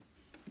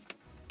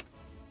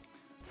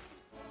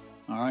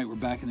All right, we're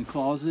back in the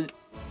closet.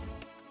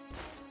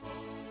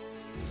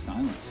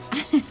 Silence.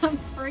 I'm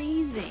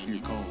freezing.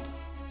 You're cold.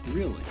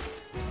 Really?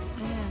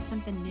 I know,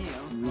 something new.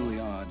 Really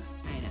odd.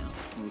 I know.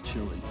 A little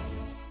chilly.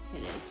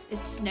 It is.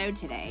 It snowed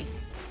today.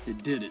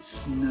 It did. It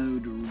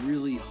snowed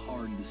really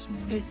hard this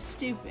morning. It was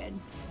stupid.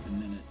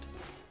 And then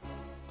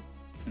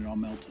it all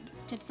melted.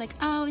 Jeff's like,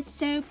 oh, it's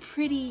so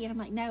pretty. And I'm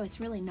like, no, it's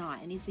really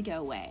not. It needs to go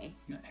away.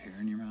 You got hair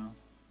in your mouth?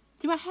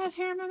 Do I have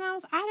hair in my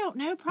mouth? I don't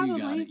know.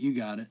 Probably. You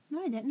got it.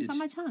 No, I didn't. It's on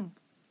my tongue.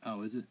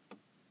 Oh, is it?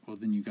 Well,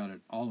 then you got it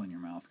all in your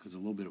mouth because a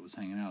little bit it was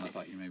hanging out. I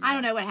thought you maybe... I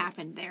don't know what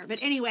happened there. But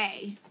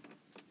anyway,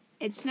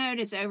 it snowed.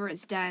 It's over.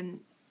 It's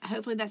done.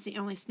 Hopefully that's the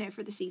only snow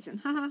for the season.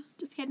 Haha.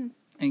 Just kidding.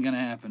 Ain't gonna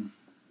happen.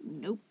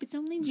 Nope. It's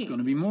only January. It's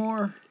gonna be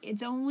more.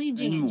 It's only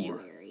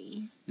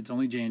January. It's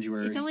only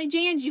January. It's only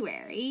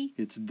January.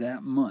 It's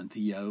that month,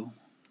 yo.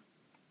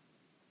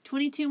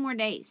 22 more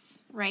days,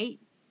 right?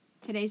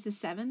 Today's the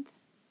 7th.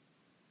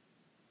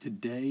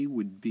 Today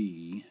would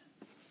be...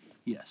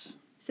 Yes.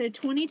 So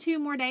 22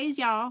 more days,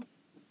 y'all.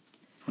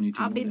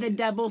 22 I'll more be the days.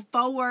 double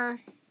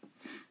four.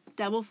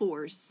 Double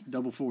fours.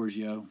 Double fours,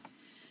 yo.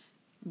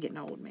 I'm getting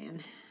old, man.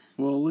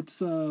 Well, let's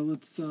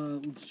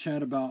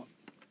chat about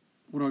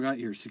what do I got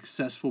here?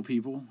 Successful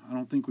people. I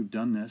don't think we've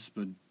done this,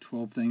 but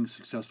 12 things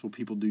successful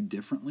people do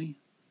differently.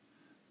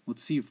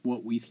 Let's see if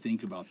what we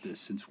think about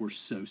this since we're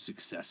so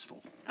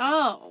successful.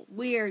 Oh,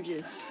 we're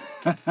just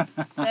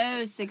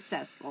so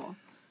successful.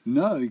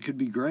 No, it could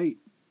be great.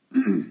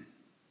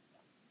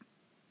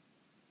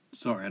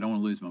 Sorry, I don't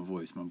want to lose my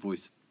voice. My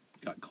voice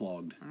got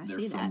clogged for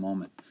a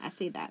moment. I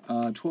see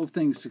that. 12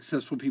 things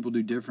successful people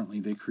do differently.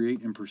 They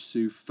create and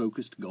pursue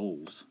focused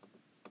goals.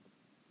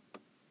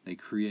 They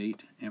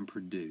create and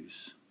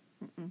produce.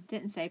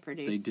 Didn't say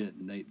produce. They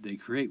didn't. They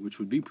create, which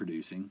would be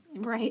producing.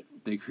 Right.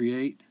 They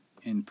create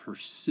and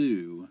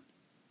pursue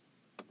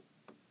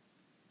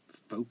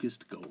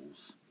focused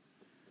goals.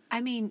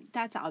 I mean,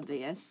 that's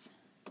obvious.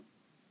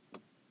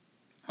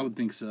 I would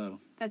think so.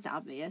 That's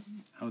obvious.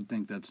 I would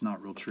think that's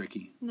not real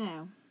tricky.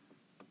 No.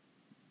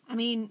 I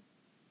mean,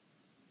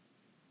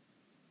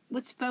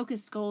 what's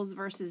focused goals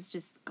versus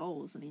just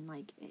goals? I mean,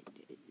 like,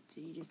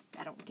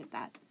 I don't get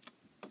that.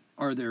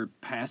 Are there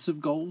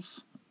passive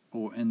goals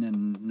and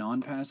then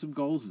non-passive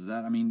goals? Is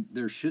that, I mean,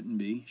 there shouldn't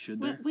be,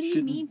 should there? What do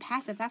you mean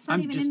passive? That's not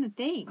even in the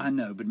thing. I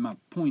know, but my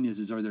point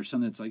is are there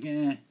some that's like,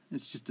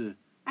 it's just a...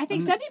 I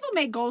think some people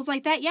make goals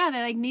like that. Yeah,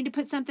 they like need to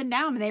put something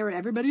down.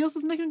 Everybody else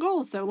is making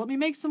goals, so let me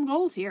make some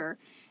goals here.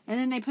 And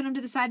then they put them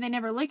to the side and they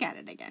never look at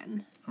it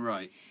again.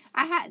 Right.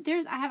 I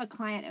have a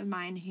client of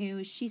mine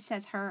who she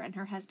says her and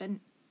her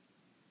husband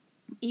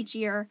each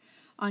year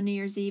on New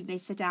Year's Eve they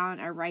sit down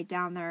or write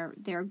down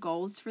their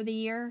goals for the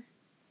year.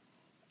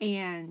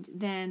 And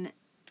then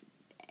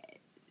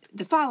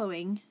the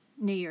following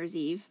New Year's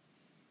Eve,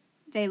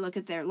 they look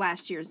at their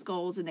last year's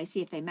goals and they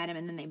see if they met them,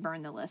 and then they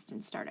burn the list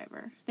and start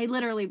over. They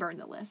literally burn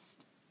the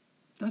list.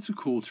 That's a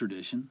cool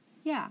tradition.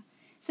 Yeah.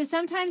 So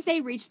sometimes they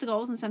reach the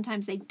goals and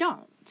sometimes they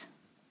don't.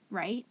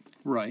 Right?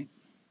 Right.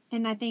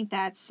 And I think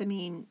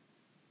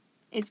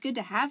it's good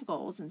to have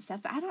goals and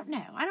stuff, but I don't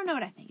know. I don't know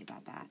what I think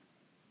about that.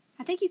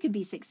 I think you can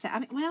be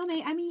successful.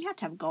 You have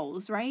to have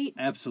goals, right?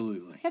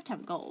 Absolutely. You have to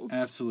have goals.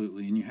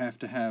 Absolutely. And you have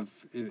to have,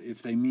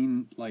 if they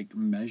mean like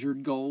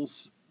measured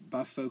goals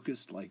by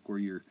focused, like where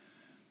you're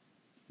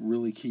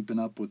really keeping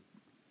up with,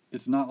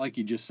 it's not like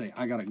you just say,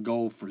 I got a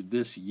goal for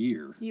this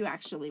year. You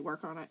actually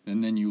work on it.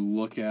 And then you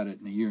look at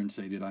it in a year and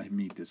say, did I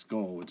meet this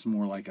goal? It's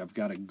more like I've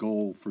got a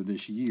goal for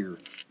this year,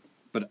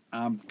 but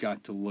I've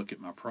got to look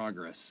at my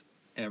progress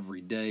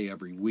every day,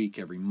 every week,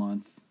 every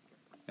month,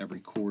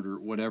 every quarter,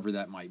 whatever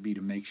that might be,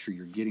 to make sure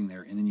you're getting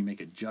there. And then you make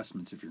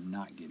adjustments if you're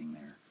not getting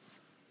there.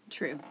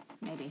 True.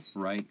 Maybe.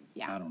 Right?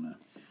 Yeah. I don't know.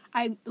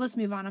 Let's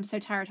move on. I'm so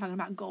tired of talking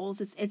about goals.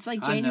 It's like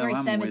I know, January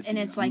I'm 7th, with and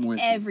you. it's I'm like with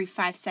every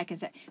 5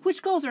 seconds.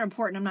 Which goals are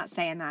important? I'm not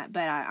saying that,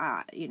 but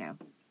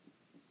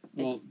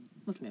Well,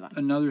 let's move on.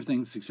 Another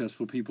thing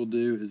successful people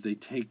do is they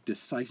take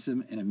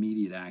decisive and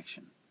immediate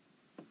action.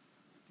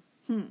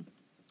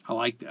 I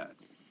like that.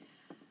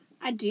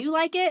 I do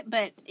like it,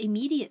 but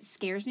immediate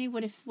scares me.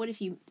 What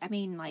if you?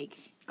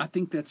 I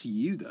think that's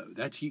you though.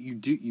 That's you.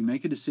 You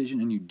make a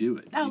decision and you do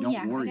it. Oh, you don't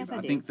yeah, worry I guess about it. I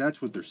I do. think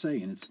that's what they're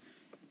saying.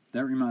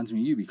 That reminds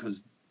me of you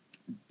because,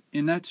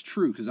 and that's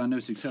true because I know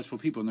successful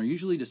people and they're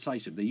usually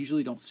decisive. They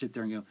usually don't sit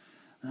there and go,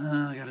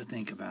 I got to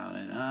think about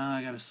it.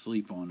 I got to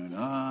sleep on it.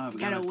 I've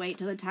got to wait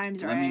till the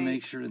time's right. Let me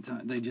make sure the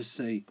time. They just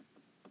say,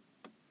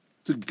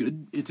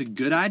 it's a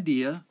good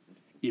idea.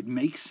 It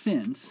makes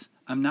sense.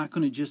 I'm not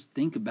going to just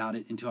think about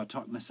it until I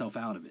talk myself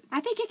out of it. I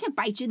think it can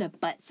bite you in the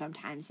butt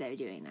sometimes, though,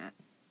 doing that.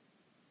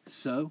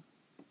 So,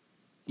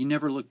 you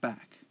never look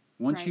back.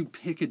 Once you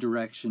pick a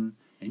direction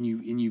and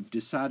you've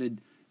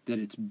decided that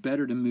it's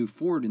better to move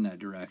forward in that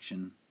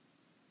direction,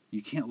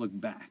 you can't look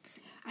back.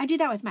 I do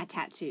that with my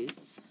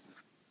tattoos.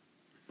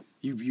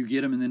 You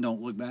get them and then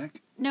don't look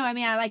back? No, I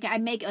mean,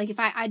 if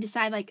I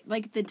decide,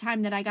 like the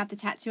time that I got the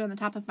tattoo on the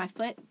top of my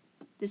foot,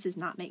 this does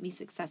not make me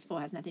successful.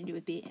 It has nothing to do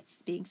with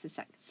being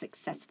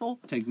successful.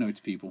 Take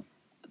notes, people.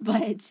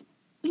 But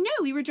No,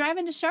 we were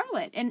driving to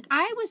Charlotte, and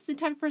I was the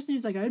type of person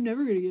who's like, I'm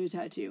never going to get a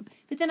tattoo.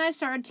 But then I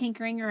started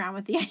tinkering around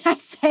with the I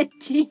said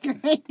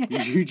tinkering.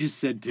 You just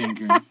said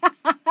tinkering.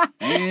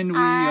 And we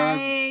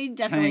I are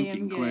definitely am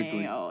tanking getting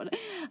quickly. old.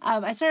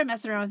 I started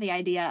messing around with the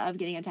idea of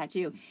getting a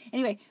tattoo.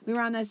 Anyway, we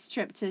were on this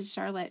trip to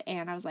Charlotte,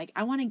 and I was like,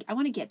 I want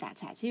to get that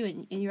tattoo.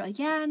 And you're like,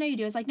 yeah, I know you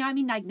do. I was like, no, I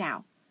mean like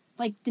now.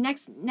 Like the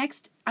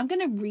next, I'm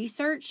going to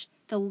research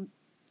the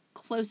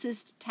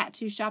closest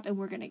tattoo shop, and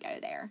we're going to go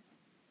there.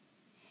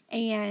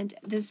 And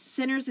the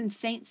Sinners and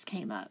Saints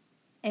came up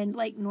in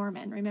Lake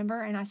Norman,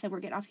 remember? And I said, we're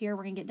getting off here.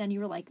 We're going to get done. You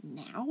were like,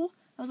 now?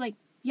 I was like,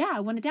 yeah, I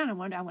want it down. I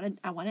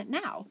want it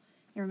now.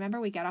 And remember,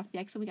 we got off the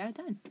exit. We got it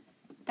done.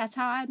 That's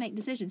how I make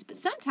decisions. But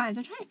sometimes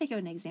I'm trying to think of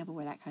an example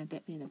where that kind of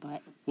bit me in the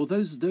butt. Well,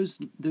 those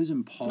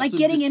impulsive... Like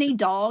getting any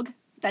dog.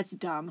 That's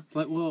dumb.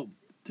 But, well,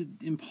 the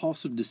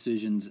impulsive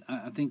decisions,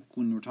 I think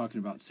when we're talking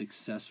about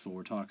successful,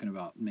 we're talking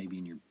about maybe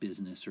in your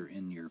business or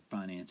in your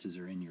finances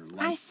or in your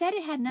life. I said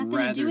it had nothing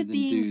to do with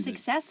being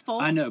successful.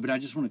 I know, but I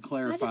just want to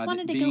clarify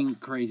that being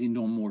crazy and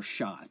doing more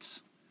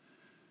shots.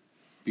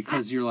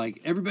 Because you're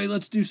like, everybody,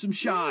 let's do some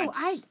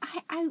shots.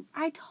 No,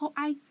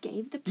 I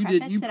gave the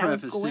preface that I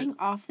was going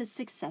off the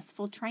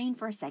successful train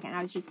for a second.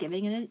 I was just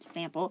giving an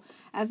example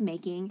of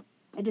taking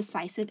a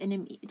decisive and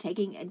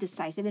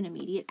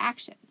immediate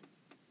action.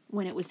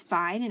 When it was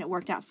fine and it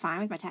worked out fine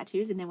with my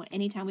tattoos, and then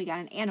anytime we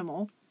got an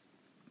animal,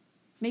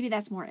 maybe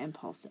that's more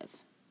impulsive.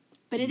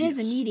 But it is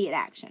immediate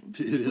action.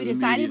 We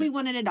decided we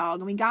wanted a dog,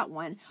 and we got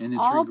one. And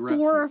it's all regretful.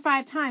 4 or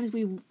 5 times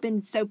we've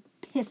been so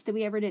pissed that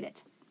we ever did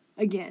it.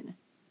 Again.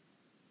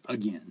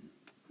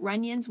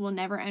 Runyons will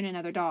never own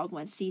another dog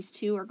once these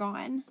 2 are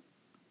gone.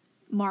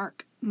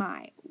 Mark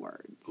my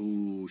words.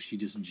 Ooh, she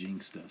just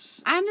jinxed us.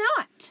 I'm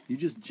not. You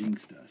just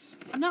jinxed us.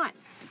 I'm not.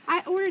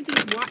 I ordered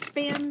these watch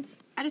bands.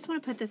 I just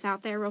want to put this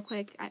out there real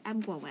quick. I'm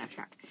going way off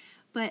track.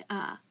 But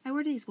I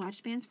ordered these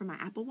watch bands for my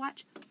Apple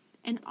Watch.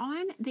 And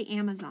on the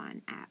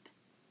Amazon app,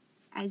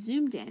 I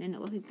zoomed in, and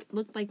it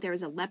looked like there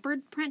was a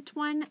leopard print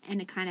one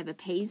and a kind of a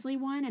paisley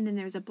one. And then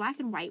there was a black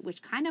and white,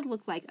 which kind of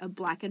looked like a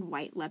black and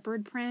white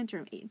leopard print,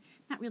 or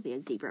not really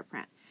a zebra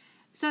print.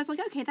 So I was like,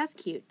 okay, that's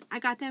cute. I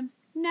got them.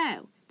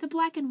 No. The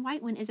black and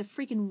white one is a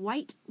freaking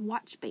white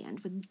watch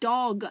band with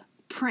dog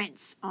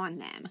prints on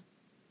them.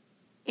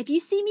 If you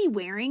see me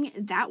wearing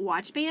that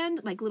watch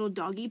band, like little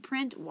doggy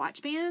print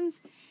watch bands,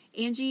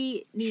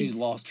 Angie needs... She's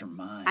lost her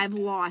mind. I've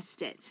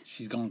lost it.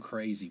 She's gone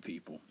crazy,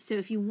 people. So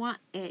if you want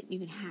it, you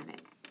can have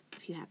it.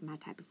 If you have my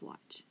type of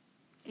watch.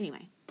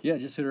 Anyway. Yeah,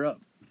 just hit her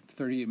up.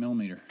 38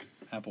 millimeter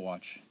Apple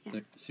Watch. Yeah.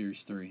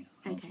 Series 3.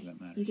 I don't Okay. think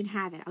that matters. You can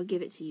have it. I'll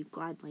give it to you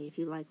gladly if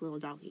you like little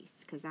doggies.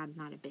 Because I'm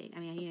not a big... I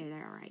mean, you know,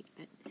 they're all right.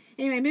 But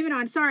anyway, moving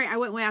on. Sorry, I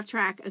went way off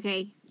track.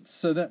 Okay.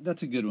 So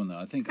that's a good one, though.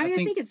 I think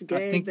it's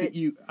good. I think that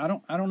I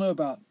don't know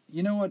about...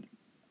 You know what?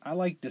 I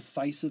like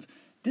decisive...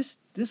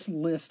 This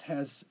list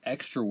has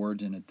extra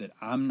words in it that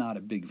I'm not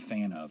a big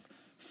fan of.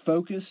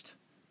 Focused,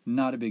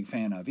 not a big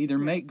fan of. Either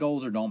make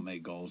goals or don't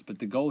make goals, but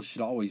the goals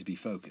should always be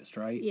focused,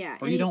 right? Yeah.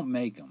 Or you don't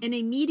make them. An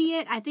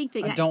immediate, I think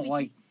that... I don't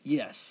like...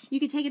 Yes. You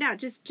could take it out.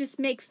 Just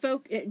make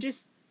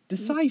just...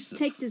 Decisive.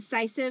 Take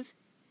decisive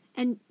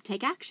and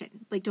take action.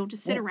 Like, don't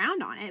just sit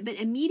around on it. But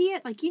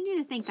immediate, like, you need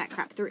to think that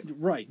crap through.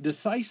 Right.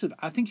 Decisive.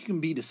 I think you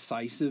can be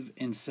decisive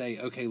and say,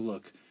 okay,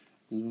 look...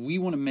 We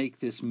want to make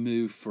this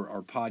move for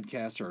our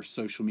podcast or our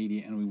social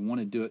media, and we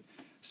want to do it.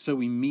 So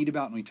we meet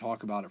about and we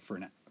talk about it for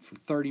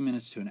 30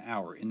 minutes to an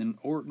hour, and then,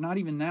 or not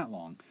even that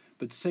long.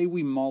 But say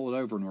we mull it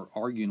over and we're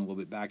arguing a little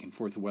bit back and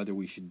forth whether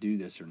we should do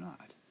this or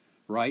not,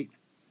 right?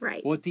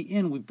 Right. Well, at the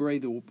end, we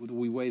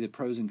weigh the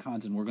pros and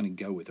cons, and we're going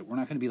to go with it. We're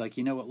not going to be like,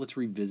 you know what? Let's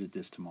revisit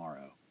this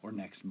tomorrow or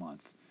next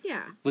month.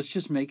 Yeah. Let's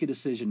just make a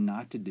decision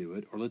not to do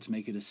it, or let's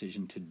make a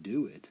decision to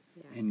do it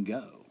and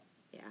go.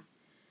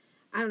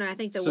 I don't know. I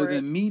think the the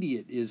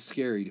immediate is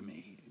scary to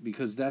me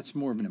because that's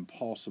more of an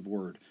impulsive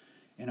word.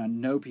 And I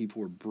know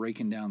people are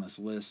breaking down this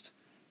list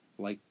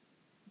like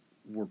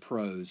we're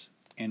pros,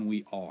 and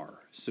we are.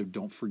 So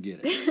don't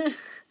forget it.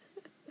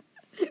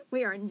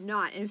 We are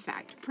not, in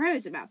fact,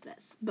 pros about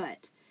this.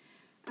 But,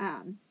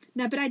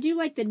 no, but I do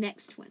like the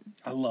next one.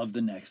 I love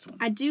the next one.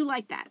 I do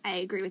like that. I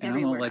agree with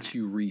every word. And I'm going to let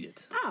you read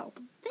it. Oh,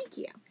 thank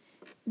you.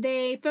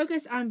 They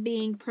focus on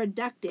being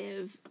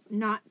productive,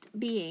 not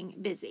being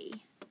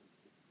busy.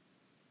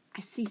 I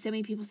see so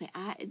many people say,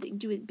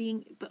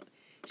 being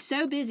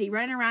so busy,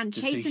 running around,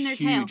 chasing their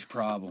tail. It's a huge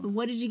problem.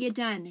 What did you get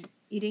done?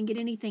 You didn't get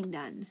anything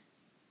done.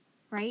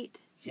 Right?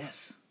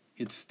 Yes.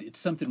 It's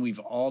something we've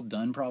all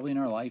done probably in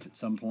our life at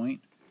some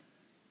point.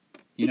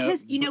 You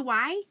know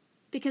why?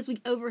 Because we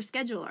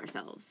overschedule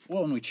ourselves.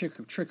 Well, and we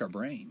trick our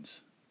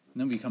brains.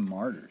 And then we become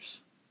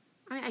martyrs.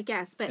 I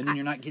guess, but... And then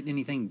you're not getting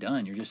anything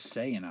done. You're just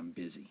saying, I'm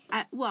busy.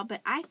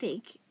 But I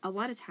think a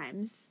lot of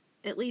times...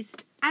 At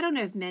least, I don't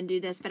know if men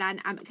do this, but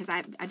because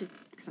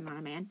I'm not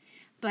a man,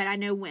 but I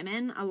know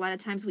women, a lot of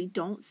times we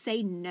don't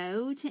say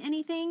no to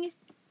anything.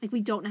 Like, we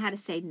don't know how to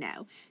say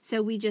no.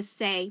 So we just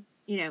say,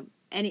 you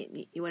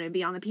want to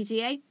be on the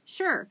PTA?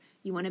 Sure.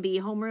 You want to be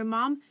a homeroom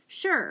mom?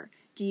 Sure.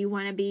 Do you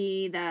want to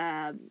be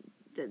the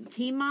the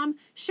team mom,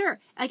 sure,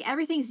 like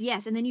everything's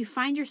yes, and then you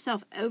find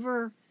yourself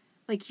over,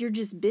 like you're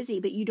just busy,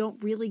 but you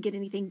don't really get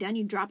anything done.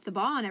 You drop the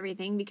ball on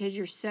everything because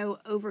you're so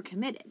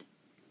overcommitted,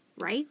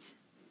 right?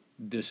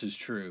 This is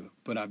true,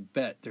 but I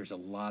bet there's a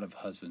lot of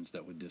husbands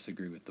that would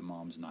disagree with the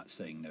moms not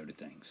saying no to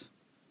things.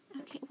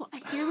 Okay, well,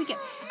 here we go.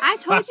 I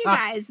told you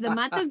guys the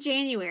month of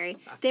January,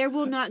 there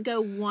will not go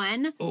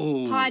one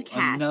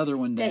podcast another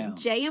one that down.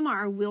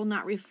 JMR will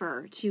not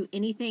refer to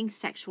anything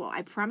sexual.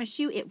 I promise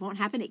you it won't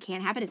happen. It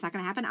can't happen. It's not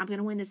going to happen. I'm going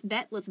to win this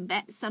bet. Let's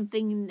bet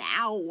something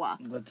now.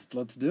 Let's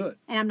do it.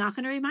 And I'm not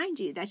going to remind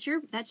you. That's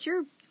your.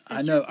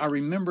 I know. I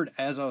remembered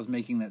as I was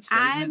making that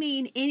statement. I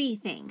mean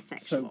anything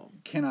sexual. So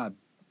can I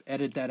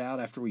edit that out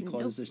after we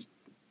close this?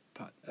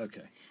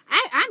 Okay.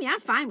 I mean,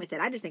 I'm fine with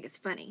it. I just think it's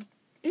funny.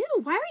 Ew,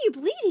 why are you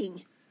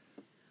bleeding?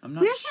 I'm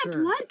not Where's sure. that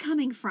blood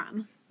coming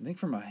from? I think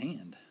from my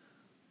hand.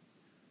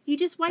 You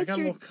just I wiped got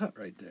your... a little cut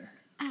right there.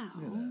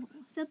 Oh,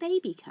 it's a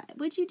baby cut.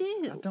 What'd you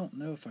do? I don't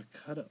know if I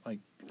cut it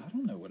like... I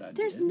don't know what I did.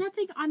 There's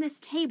nothing on this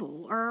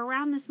table or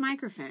around this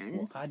microphone.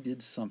 Well, I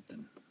did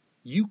something.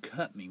 You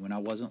cut me when I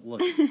wasn't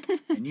looking.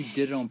 And you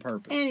did it on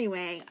purpose.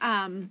 Anyway,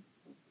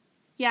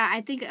 yeah,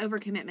 I think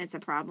overcommitment's a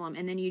problem,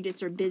 and then you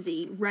just are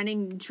busy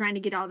running, trying to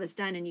get all this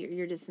done, and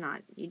you're just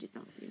not. You're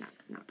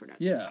not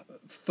productive. Yeah,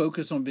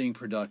 focus on being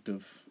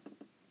productive,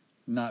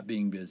 not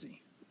being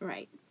busy.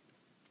 Right.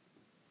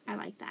 I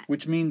like that.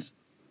 Which means,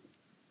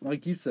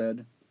 like you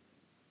said,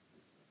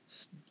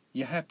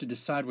 you have to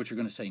decide what you're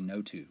going to say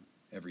no to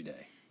every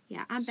day.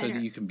 Yeah, I'm so better.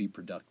 that you can be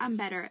productive. I'm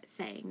better at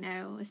saying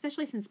no,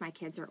 especially since my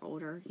kids are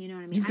older. You know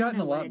what I mean? You've I don't gotten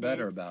a know what lot it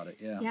better is. about it.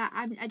 Yeah. Yeah,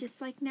 I just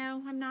like,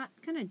 no, I'm not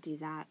going to do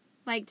that.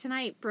 Like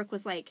tonight, Brooke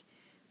was like,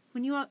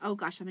 when you, oh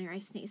gosh, I'm going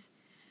to sneeze.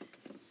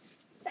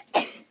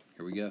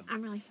 Here we go.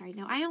 I'm really sorry.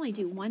 No, I only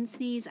do one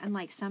sneeze,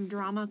 unlike some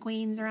drama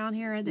queens around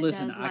here that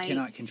Listen, does I like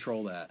cannot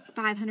control that.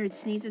 500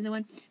 sneezes in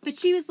one. But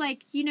she was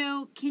like,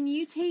 can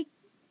you take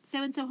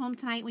so-and-so home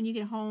tonight when you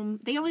get home?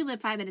 They only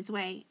live 5 minutes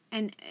away.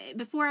 And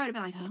before I would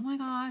have been like, oh my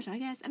gosh, I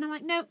guess. And I'm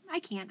like, no,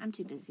 I can't. I'm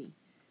too busy.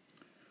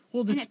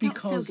 Well, that's it felt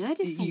because so good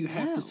to say you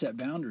have no. to set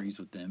boundaries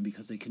with them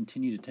because they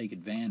continue to take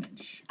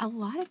advantage. A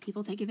lot of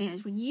people take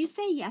advantage. When you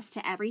say yes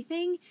to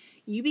everything,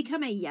 you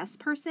become a yes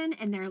person,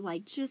 and they're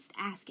like, just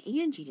ask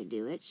Angie to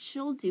do it.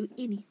 She'll do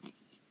anything.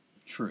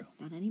 True.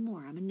 Not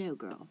anymore. I'm a no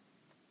girl.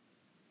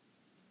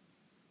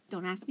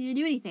 Don't ask me to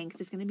do anything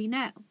because it's going to be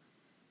no.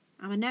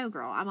 I'm a no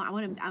girl. I'm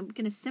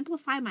going to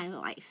simplify my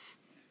life.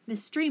 I'm going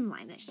to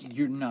streamline this shit.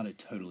 You're not a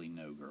totally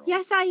no girl.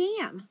 Yes, I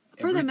am.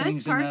 For the most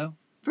Everything's a part. no?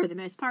 For the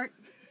most part.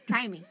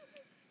 Try me.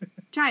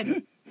 Try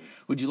me.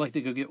 Would you like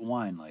to go get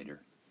wine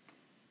later?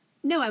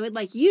 No, I would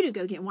like you to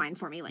go get wine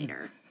for me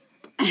later.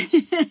 Okay,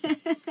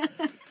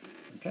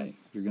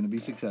 you're going to be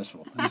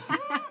successful.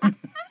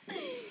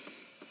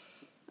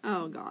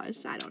 Oh,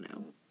 gosh. I don't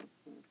know.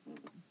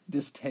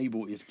 This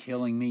table is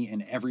killing me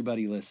and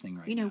everybody listening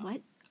right now. You know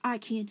what? I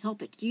can't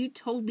help it. You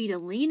told me to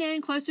lean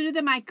in closer to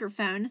the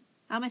microphone.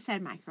 I almost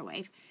said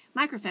microwave.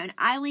 Microphone.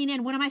 I lean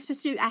in. What am I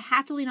supposed to do? I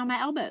have to lean on my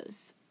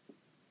elbows.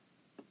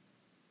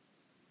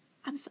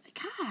 I'm so...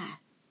 God.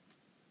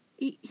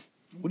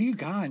 What are you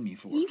guying me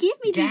for? You give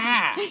me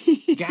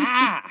these...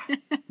 Guy,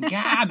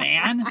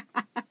 man.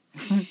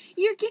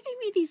 You're giving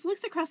me these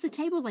looks across the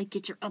table like,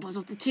 get your elbows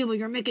off the table.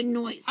 You're making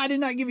noise. I did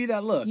not give you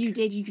that look. You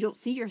did. You don't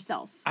see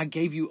yourself. I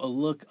gave you a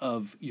look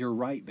of, you're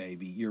right,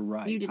 baby. You're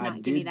right. You did not I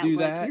give me did that do look.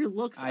 that. Your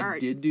looks are... I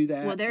did do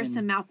that. Well, there's and-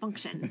 some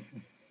malfunction.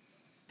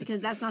 Because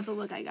that's not the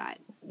look I got.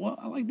 Well,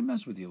 I like to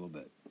mess with you a little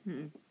bit.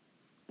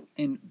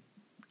 And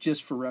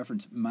just for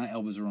reference, my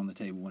elbows are on the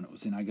table when it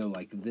was in. I go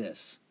like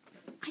this.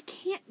 I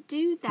can't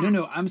do that.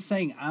 No, I'm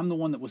saying I'm the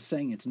one that was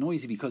saying it's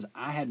noisy because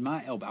I had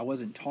my elbow. I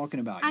wasn't talking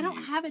about you. I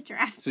don't have a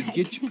giraffe So neck.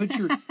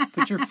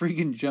 put your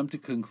freaking jump to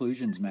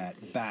conclusions,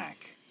 Matt,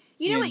 back.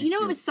 You know what? You know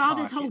what your would solve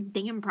this whole pocket.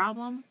 damn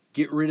problem?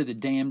 Get rid of the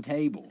damn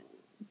table.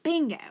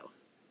 Bingo.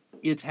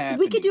 It's happening.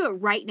 We could do it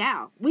right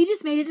now. We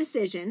just made a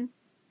decision.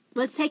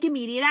 Let's take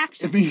immediate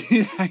action.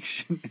 Immediate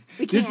action.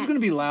 We This is can't. going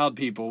to be loud,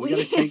 people. We got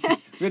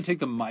to take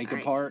the mic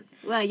Sorry. apart.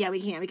 Well, yeah, we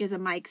can't because the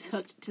mic's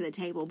hooked to the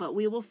table, but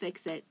we will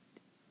fix it.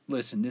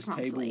 Listen, this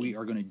Promptly. table, we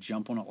are going to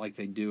jump on it like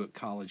they do at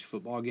college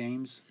football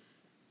games.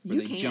 Where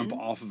You they can. jump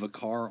off of a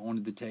car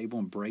onto the table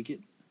and break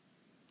it.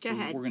 Go So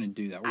ahead. We're going to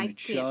do that. We're I going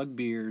to can't- chug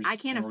beers. I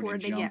can't and we're gonna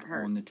afford to jump get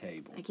hurt. on the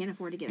table. I can't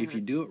afford to get If hurt.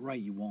 you do it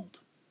right, you won't.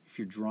 If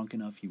you're drunk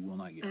enough, you will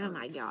not get Oh hurt.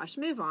 my gosh.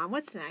 Move on.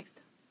 What's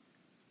next?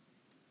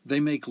 They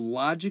make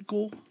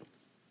logical,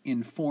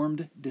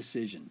 informed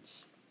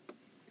decisions.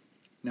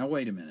 Now,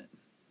 wait a minute.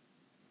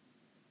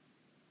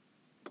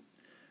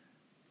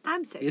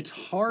 I'm so It's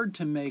confused. hard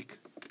to make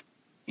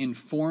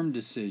informed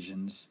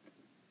decisions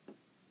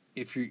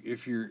if you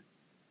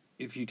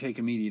take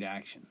immediate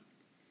action.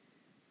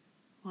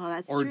 Well,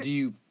 that's Or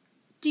true.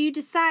 do you,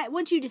 decide,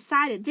 once you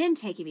decided, then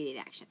take immediate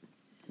action?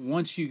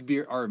 once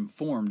you are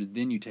informed,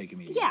 then you take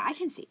immediate Yeah, action? I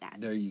can see that.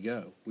 There you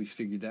go. We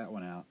figured that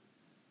one out.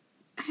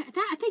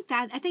 I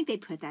think they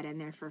put that in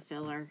there for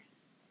filler.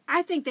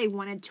 I think they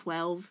wanted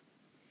 12,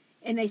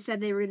 and they said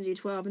they were going to do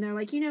 12, and they're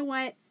like, you know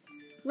what?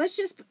 Let's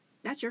just...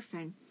 That's your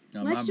phone.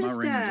 No, Let's my just,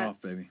 ringer's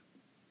off, baby.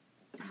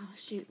 Oh,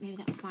 shoot. Maybe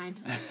that was mine.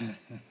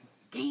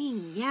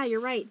 Dang. Yeah,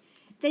 you're right.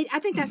 I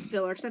think that's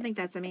filler, because I think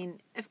that's,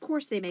 of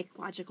course they make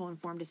logical,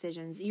 informed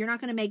decisions. You're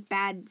not going to make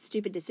bad,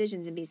 stupid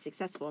decisions and be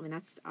successful.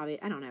 That's obvious.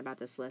 I don't know about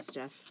this list,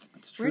 Jeff.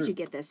 That's true. Where'd you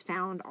get this?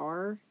 Found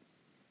R?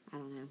 I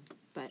don't know,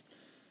 but...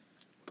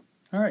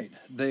 All right.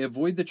 They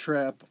avoid the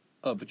trap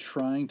of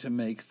trying to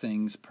make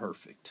things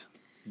perfect.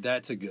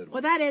 That's a good one.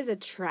 Well, that is a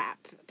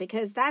trap,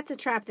 because that's a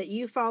trap that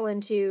you fall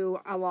into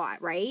a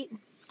lot, right?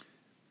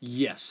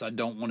 Yes, I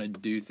don't want to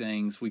do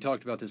things. We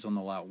talked about this on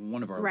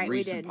one of our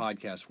recent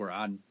podcasts where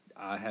I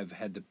have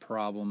had the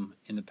problem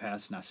in the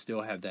past, and I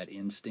still have that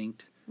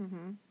instinct,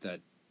 that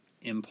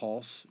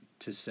impulse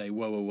to say,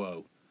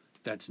 whoa,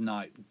 that's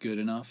not good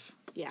enough.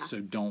 Yeah.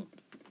 So don't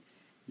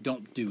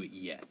do it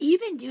yet.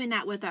 Even doing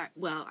that with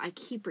I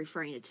keep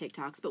referring to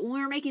TikToks, but when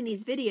we're making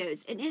these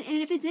videos, and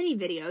if it's any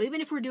video,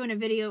 even if we're doing a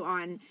video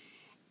on,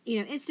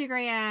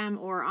 Instagram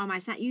or on my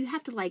Snap, you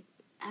have to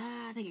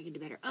I think I can do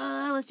better.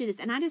 Let's do this.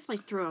 And I just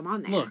throw them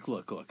on there.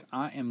 Look.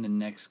 I am the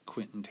next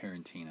Quentin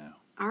Tarantino.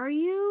 Are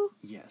you?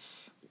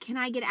 Yes. Can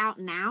I get out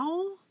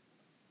now?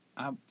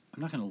 I'm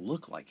not going to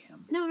look like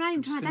him. No, I'm not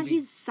even talking about that.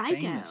 He's psycho.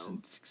 Famous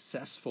and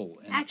successful.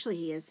 And actually,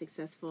 he is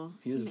successful.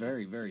 He is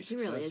very, very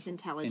successful. He really is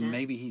intelligent. And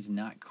maybe he's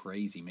not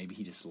crazy. Maybe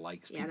he just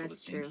likes people to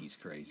think he's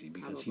crazy.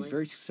 Because he's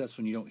very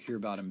successful and you don't hear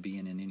about him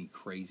being in any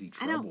crazy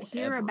trouble. I don't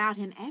hear about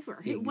him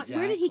ever. Exactly.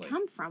 Where did he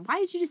come from? Why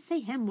did you just say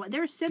him?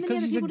 There are so many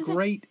other people. Because he's a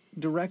great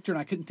director and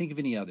I couldn't think of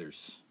any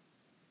others.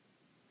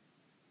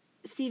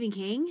 Stephen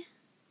King?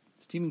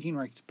 Stephen King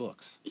writes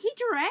books. He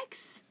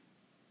directs.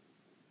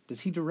 Does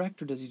he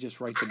direct or does he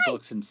just write the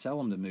books and sell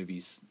them to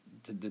movies?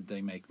 Did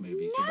they make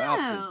movies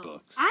about his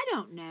books? I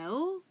don't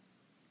know.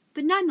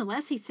 But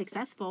nonetheless, he's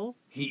successful.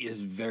 He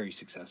is very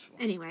successful.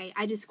 Anyway,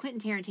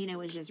 Quentin Tarantino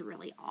was just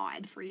really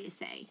odd for you to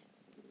say.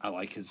 I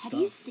like his stuff.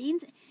 Have you seen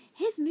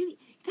his movie?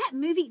 That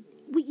movie,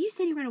 you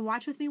said you were going to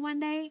watch with me one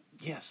day?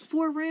 Yes.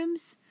 4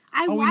 Rooms?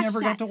 We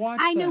never got to watch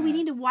that. I know, we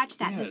need to watch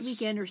that this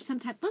weekend or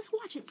sometime. Let's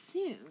watch it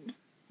soon.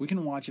 We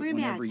can watch it whenever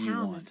you want. We're going to be out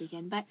of town this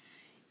weekend, but...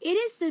 It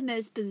is the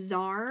most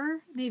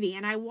bizarre movie,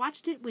 and I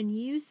watched it when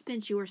you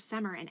spent your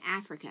summer in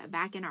Africa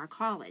back in our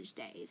college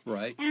days.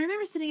 Right. And I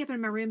remember sitting up in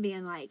my room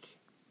being like,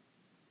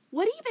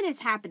 what even is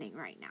happening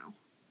right now?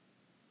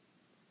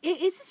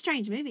 It's a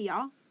strange movie,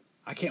 y'all.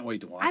 I can't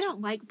wait to watch it. I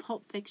don't like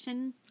Pulp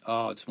Fiction.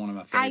 Oh, it's one of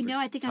my favorites. I know.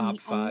 I think I'm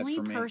the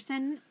only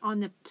person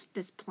on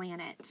this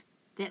planet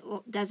that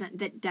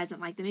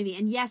doesn't like the movie.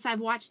 And yes, I've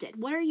watched it.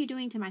 What are you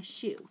doing to my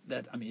shoe?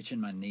 I'm itching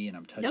my knee and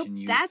I'm touching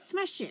you. That's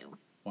my shoe.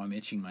 While I'm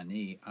itching my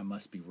knee, I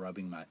must be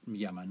rubbing my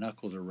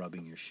knuckles are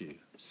rubbing your shoe.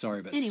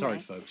 Sorry,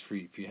 folks, for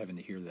you having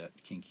to hear that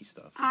kinky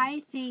stuff.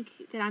 I think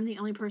that I'm the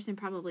only person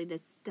probably that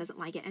doesn't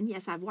like it. And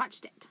yes, I've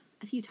watched it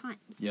a few times.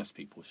 Yes,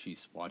 people,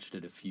 she's watched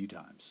it a few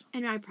times.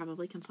 And I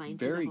probably complained.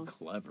 Very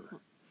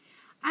clever.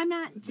 I'm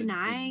not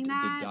denying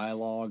that. The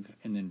dialogue,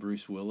 and then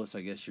Bruce Willis,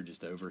 I guess you're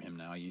just over him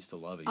now. I used to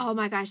love him. Oh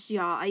my gosh,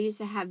 y'all. I used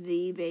to have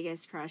the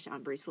biggest crush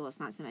on Bruce Willis.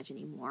 Not so much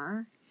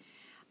anymore.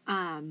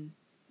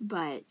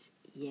 But,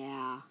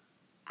 yeah.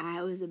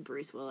 I was a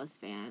Bruce Willis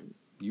fan.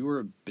 You were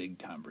a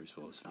big-time Bruce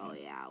Willis fan. Oh,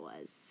 yeah, I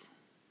was.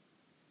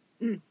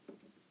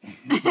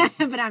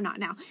 But I'm not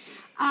now.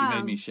 She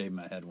made me shave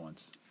my head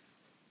once.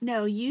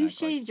 No, you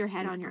shaved your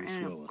head on your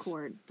own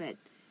accord, but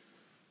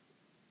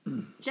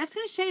Jeff's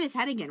going to shave his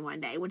head again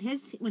one day. When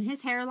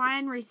his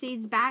hairline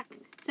recedes back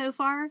so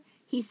far,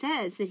 he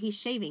says that he's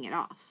shaving it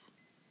off.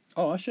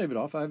 Oh, I shave it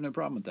off. I have no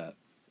problem with that.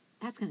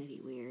 That's going to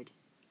be weird.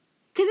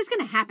 Because it's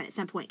going to happen at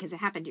some point, because it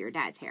happened to your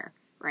dad's hair.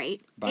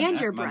 Right?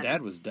 Your brother. My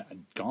dad was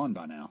gone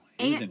by now.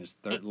 He was in his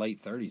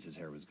late 30s. His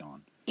hair was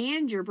gone.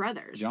 And your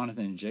brothers.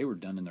 Jonathan and Jay were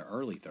done in their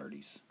early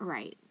 30s.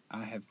 Right.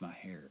 I have my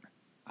hair.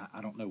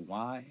 I don't know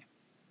why,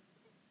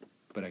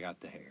 but I got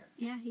the hair.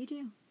 Yeah, you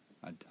do.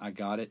 I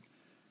got it.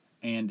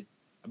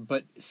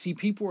 But see,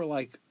 people are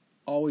like,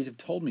 always have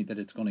told me that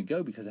it's going to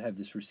go because I have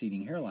this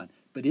receding hairline.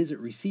 But is it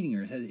receding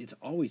or it's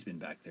always been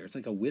back there? It's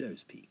like a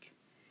widow's peak.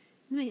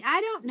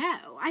 I don't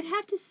know. I'd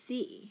have to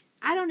see.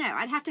 I don't know.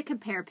 I'd have to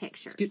compare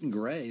pictures. It's getting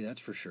gray, that's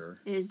for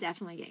sure. It is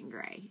definitely getting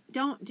gray.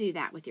 Don't do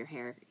that with your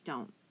hair.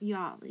 Don't.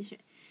 Y'all.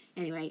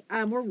 Anyway,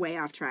 we're way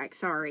off track.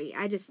 Sorry.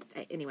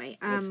 Anyway.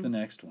 What's the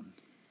next one?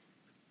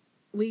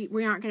 We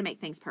aren't going to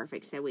make things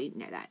perfect, so we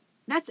know that.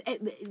 That's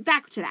it.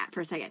 Back to that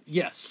for a second.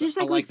 Yes, just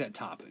like I like that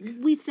topic.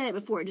 We've said it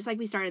before. Just like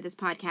we started this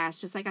podcast,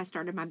 just like I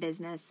started my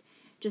business,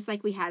 just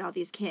like we had all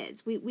these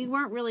kids. We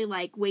weren't really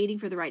waiting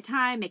for the right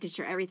time, making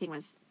sure everything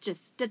was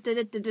just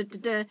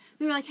da-da-da-da-da-da.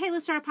 We were like, hey,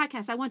 let's start a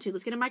podcast. I want to.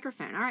 Let's get a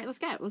microphone. All right, let's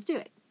go. Let's do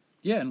it.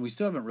 Yeah, and we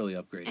still haven't really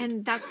upgraded.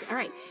 And that's all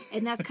right.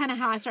 And that's kind of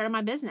how I started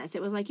my business.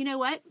 It was like, you know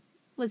what?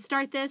 Let's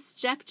start this.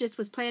 Jeff just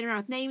was playing around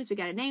with names. We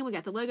got a name. We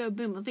got the logo.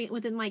 Boom.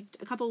 Within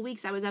a couple of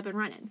weeks, I was up and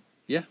running.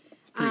 Yeah.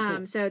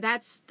 Cool. So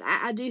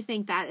I do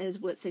think that is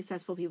what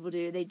successful people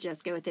do. They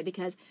just go with it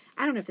because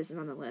I don't know if this is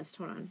on the list.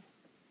 Hold on.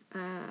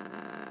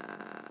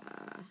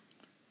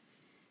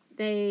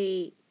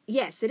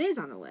 Yes, it is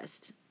on the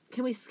list.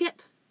 Can we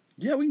skip?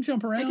 Yeah, we can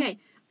jump around. Okay.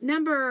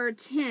 Number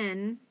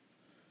 10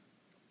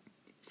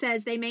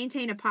 says they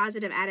maintain a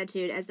positive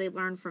attitude as they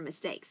learn from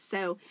mistakes.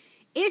 So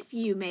if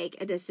you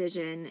make a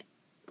decision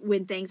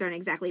when things aren't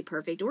exactly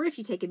perfect, or if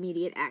you take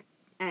immediate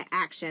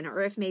action,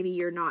 or if maybe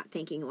you're not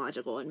thinking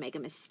logical and make a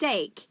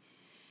mistake,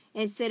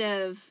 instead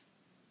of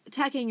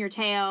tucking your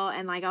tail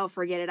and like, oh,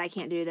 forget it, I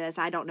can't do this,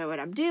 I don't know what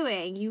I'm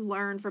doing, you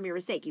learn from your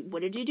mistake.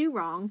 What did you do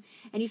wrong?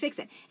 And you fix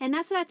it. And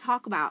that's what I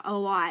talk about a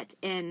lot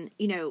in,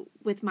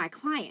 with my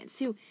clients,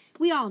 who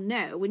we all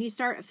know when you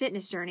start a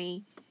fitness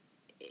journey,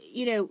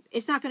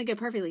 it's not going to go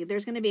perfectly.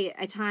 There's going to be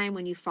a time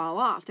when you fall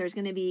off. There's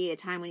going to be a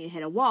time when you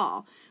hit a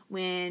wall,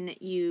 when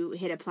you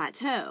hit a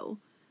plateau,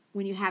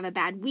 when you have a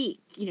bad week,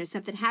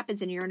 something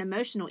happens and you're an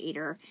emotional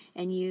eater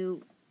and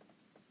you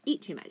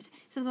eat too much,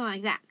 something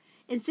like that.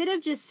 Instead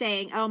of just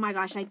saying, oh my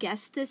gosh, I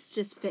guess this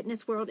just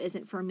fitness world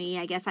isn't for me,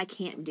 I guess I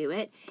can't do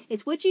it.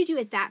 It's what you do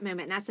at that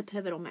moment, and that's a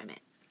pivotal moment.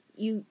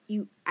 You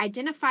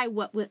identify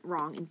what went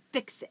wrong and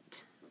fix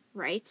it,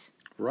 right?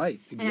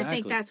 Right, exactly. And I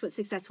think that's what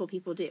successful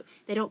people do.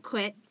 They don't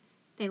quit.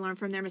 They learn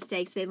from their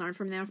mistakes. They learn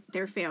from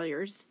their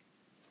failures.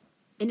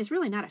 And it's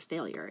really not a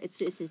failure.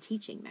 It's a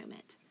teaching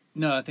moment.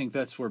 No, I think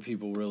that's where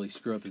people really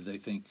screw up, is they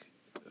think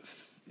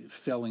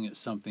failing at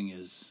something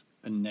is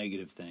a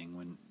negative thing,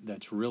 when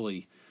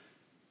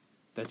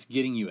that's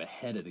getting you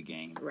ahead of the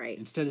game. Right.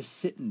 Instead of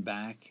sitting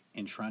back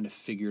and trying to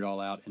figure it all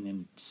out and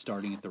then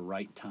starting at the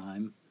right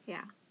time.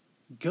 Yeah.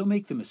 Go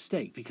make the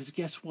mistake, because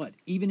guess what?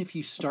 Even if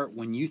you start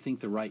when you think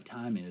the right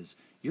time is,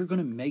 you're going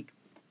to make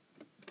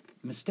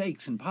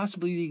mistakes, and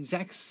possibly the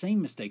exact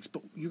same mistakes,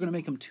 but you're going to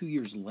make them 2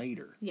 years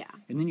later. Yeah.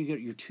 And then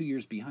you're 2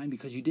 years behind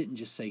because you didn't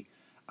just say,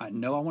 I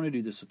know I want to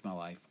do this with my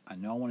life. I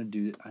know I want to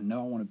do it. I know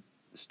I want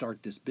to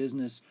start this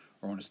business,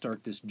 or I want to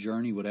start this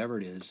journey, whatever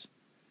it is.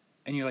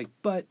 And you're like,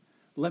 but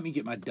let me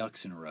get my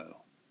ducks in a row.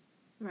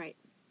 Right.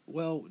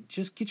 Well,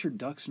 just get your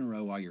ducks in a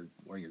row while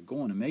you're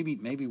going, and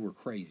maybe we're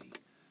crazy.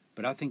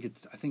 But I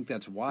think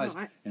that's wise,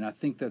 and I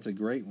think that's a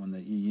great one,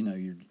 that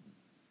you're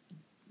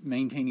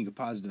maintaining a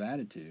positive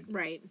attitude.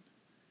 Right.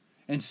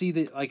 And see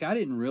that, like, I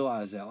didn't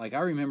realize that. Like, I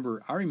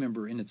remember,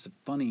 and it's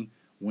funny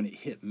when it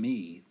hit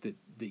me that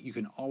you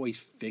can always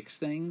fix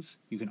things,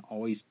 you can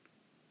always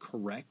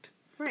correct.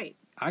 Right.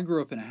 I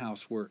grew up in a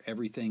house where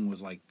everything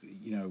was like,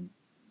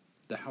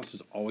 the house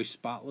was always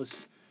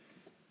spotless,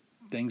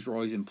 things were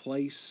always in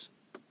place,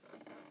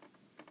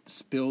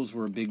 spills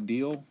were a big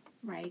deal.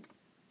 Right.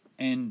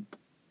 And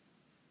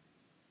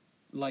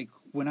like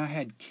when I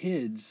had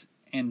kids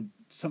and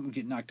something would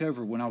get knocked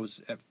over,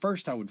 at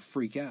first I would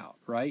freak out,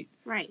 right?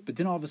 Right. But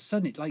then all of a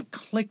sudden it like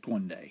clicked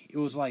one day. It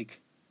was like,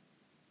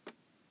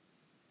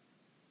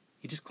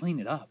 you just clean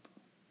it up.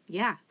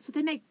 Yeah. So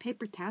they make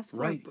paper towels for,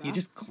 right. Bro. You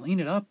just clean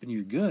it up and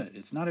you're good.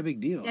 It's not a big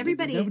deal.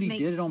 Nobody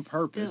did it on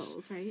purpose.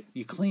 Spills, right?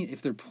 You clean.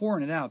 If they're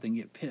pouring it out, they can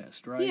get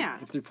pissed, right? Yeah.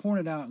 If they're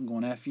pouring it out and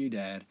going, F you,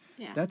 Dad,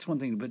 that's one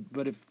thing.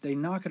 But if they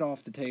knock it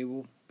off the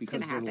table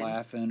because they're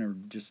laughing or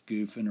just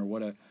goofing or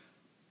whatever,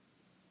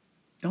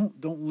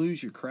 don't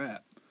lose your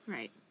crap.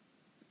 Right.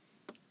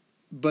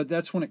 But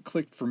that's when it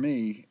clicked for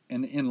me,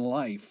 and in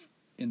life,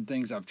 in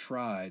things I've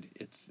tried,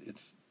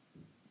 it's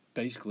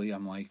basically,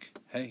 I'm like,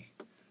 hey,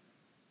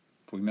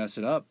 if we mess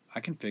it up, I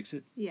can fix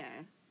it. Yeah.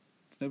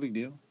 It's no big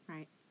deal.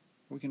 Right.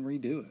 We can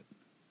redo it,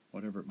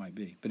 whatever it might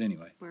be. But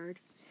anyway. Word.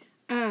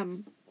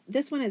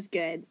 This one is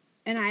good,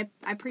 and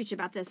I preach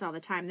about this all the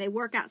time. They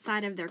work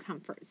outside of their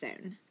comfort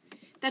zone.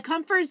 The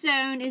comfort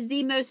zone is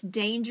the most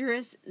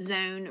dangerous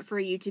zone for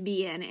you to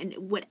be in, and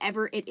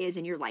whatever it is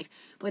in your life,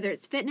 whether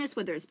it's fitness,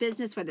 whether it's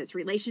business, whether it's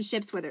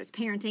relationships, whether it's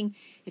parenting.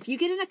 If you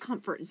get in a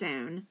comfort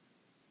zone,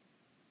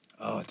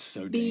 oh, it's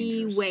so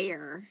dangerous.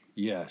 Beware.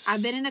 Yes.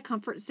 I've been in a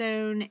comfort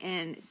zone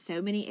in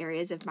so many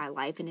areas of my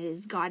life, and it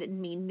has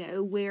gotten me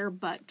nowhere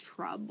but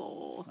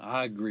trouble.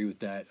 I agree with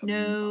that.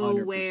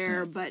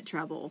 Nowhere but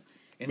trouble.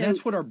 And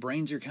that's what our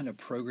brains are kind of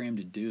programmed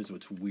to do, is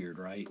what's weird,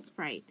 right?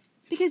 Right.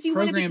 Because you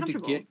want to be comfortable.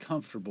 Programmed to get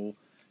comfortable,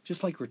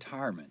 just like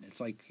retirement. It's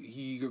like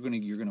you're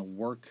gonna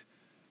work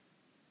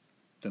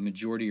the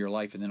majority of your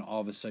life, and then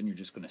all of a sudden you're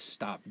just gonna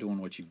stop doing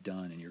what you've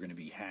done, and you're gonna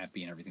be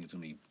happy, and everything's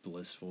gonna be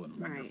blissful and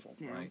wonderful,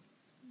 right?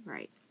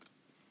 Right.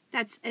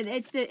 It's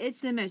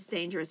the most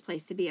dangerous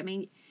place to be. I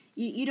mean,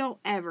 you don't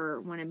ever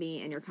want to be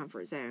in your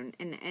comfort zone,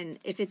 and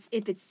if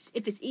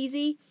it's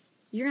easy,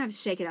 you're gonna have to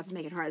shake it up and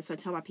make it hard. That's what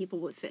I tell my people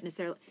with fitness.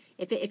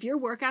 If your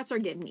workouts are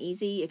getting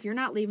easy, if you're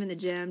not leaving the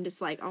gym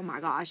just like, oh my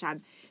gosh,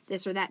 I'm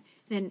this or that,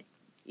 then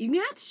you're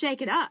gonna have to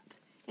shake it up.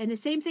 And the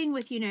same thing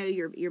with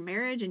your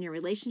marriage and your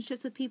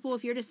relationships with people.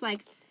 If you're just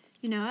like,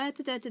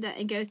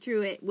 and go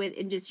through it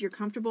and just you're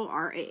comfortable,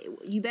 or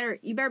you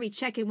better be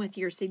checking with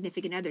your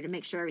significant other to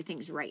make sure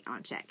everything's right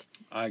on check.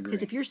 I agree.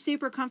 Because if you're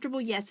super comfortable,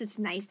 yes, it's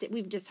nice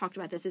we've just talked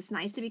about this. It's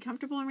nice to be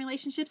comfortable in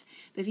relationships,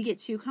 but if you get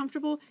too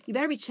comfortable, you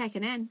better be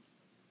checking in.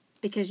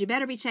 Because you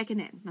better be checking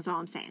in. That's all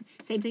I'm saying.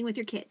 Same thing with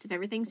your kids. If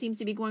everything seems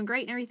to be going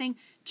great and everything,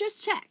 just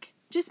check.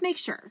 Just make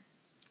sure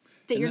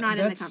that you're not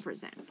in the comfort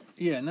zone.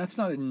 Yeah, and that's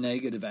not a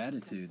negative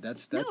attitude.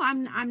 That's no,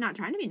 I'm not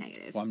trying to be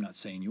negative. Well, I'm not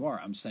saying you are.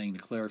 I'm saying, to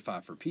clarify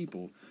for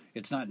people,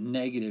 it's not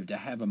negative to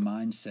have a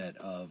mindset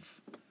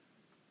of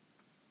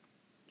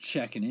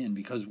checking in,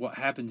 because what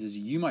happens is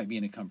you might be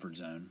in a comfort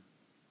zone,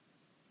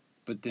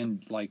 but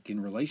then, like in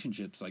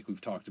relationships, like we've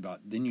talked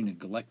about, then you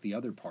neglect the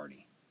other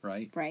party,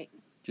 right? Right.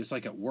 Just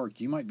like at work,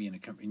 you might be in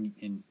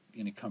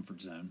a comfort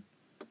zone,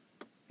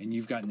 and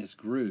you've gotten this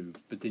groove,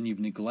 but then you've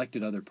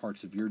neglected other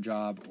parts of your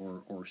job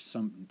or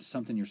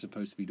something you're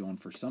supposed to be doing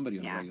for somebody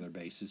on a regular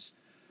basis.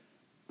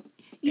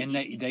 And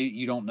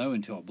you don't know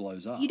until it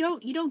blows up. You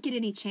don't get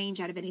any change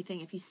out of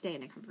anything if you stay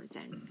in a comfort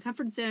zone.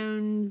 Comfort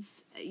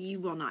zones, you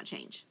will not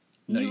change.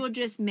 No, you will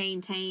just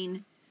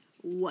maintain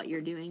what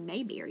you're doing,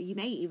 maybe, or you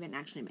may even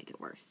actually make it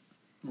worse.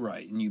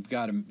 Right, and you've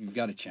got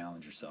to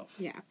challenge yourself.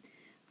 Yeah.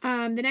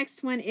 The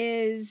next one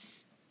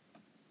is,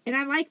 and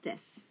I like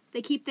this.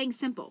 They keep things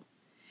simple.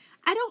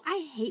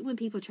 I hate when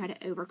people try to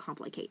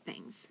overcomplicate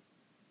things.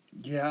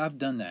 Yeah, I've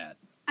done that.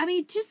 I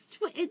mean,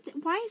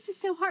 why is this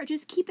so hard?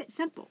 Just keep it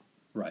simple.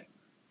 Right.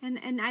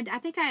 And I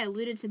think I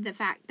alluded to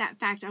that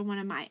fact on one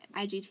of my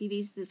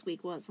IGTVs this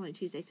week. Well, it's only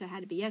Tuesday, so it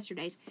had to be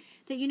yesterday's.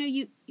 That,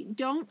 you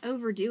don't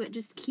overdo it.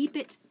 Just keep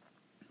it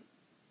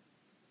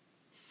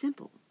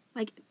simple.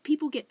 Like,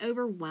 people get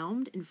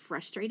overwhelmed and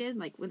frustrated.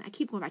 Like, when I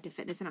keep going back to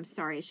fitness, and I'm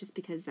sorry, it's just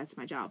because that's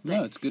my job.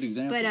 No, it's a good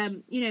example.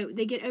 But,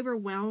 they get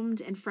overwhelmed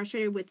and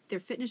frustrated with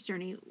their fitness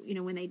journey,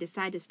 when they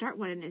decide to start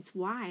one, and it's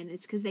why. And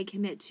it's because they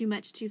commit too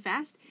much too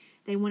fast.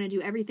 They want to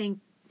do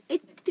everything.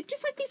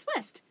 Just like these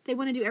lists. They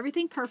want to do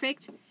everything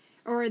perfect,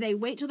 or they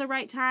wait till the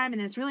right time,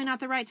 and it's really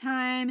not the right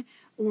time,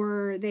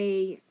 or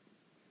they,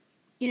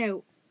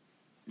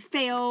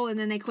 fail, and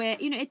then they quit.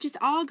 It just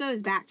all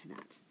goes back to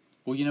that.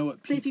 Well, you know what?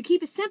 But if you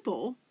keep it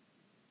simple,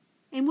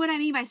 and what I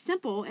mean by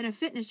simple in a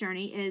fitness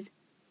journey is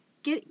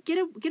get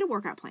a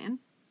workout plan,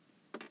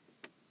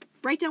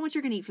 write down what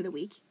you're going to eat for the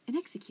week, and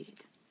execute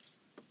it.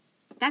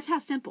 That's how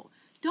simple.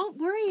 Don't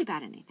worry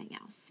about anything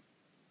else.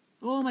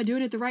 Oh, am I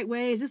doing it the right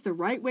way? Is this the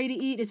right way to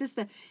eat? Is this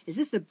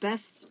the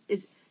best?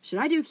 Should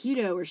I do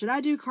keto, or should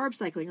I do carb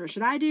cycling, or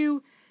should I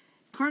do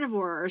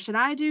carnivore, or should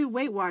I do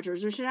Weight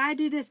Watchers, or should I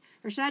do this,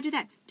 or should I do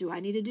that? Do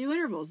I need to do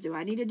intervals? Do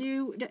I need to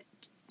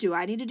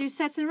do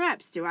sets and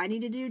reps? Do I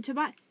need to do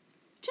Tabata?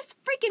 Just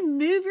freaking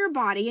move your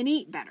body and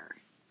eat better.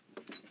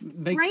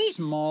 Make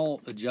small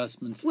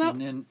adjustments,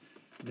 and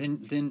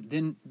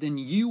then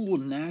you will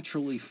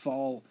naturally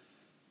fall.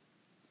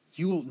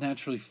 You will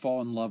naturally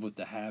fall in love with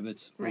the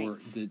habits or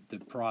the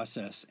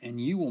process, and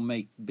you will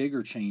make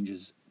bigger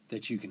changes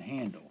that you can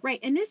handle.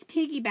 Right, and this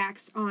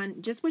piggybacks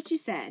on just what you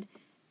said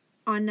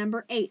on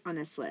number 8 on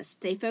this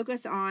list. They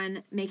focus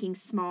on making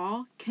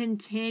small,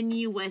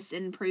 continuous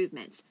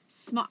improvements.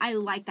 I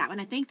like that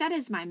one. I think that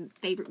is my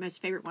most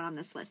favorite one on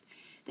this list.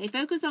 They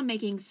focus on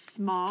making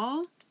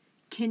small,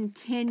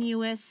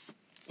 continuous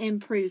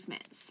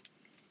improvements.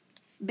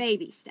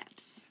 Baby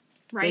steps.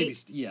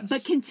 Right? Yes.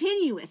 But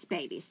continuous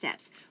baby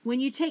steps. When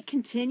you take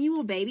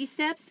continual baby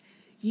steps,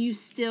 you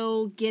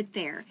still get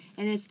there.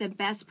 And it's the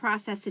best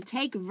process to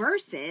take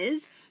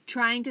versus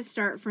trying to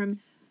start from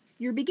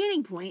your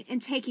beginning point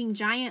and taking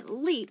giant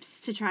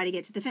leaps to try to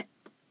get to the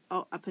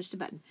I pushed a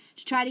button.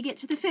 To try to get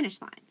to the finish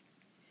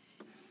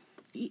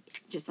line.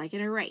 Just like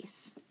in a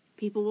race.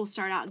 People will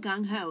start out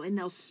gung-ho and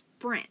they'll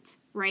sprint,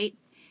 right?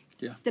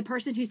 Yeah. The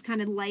person who's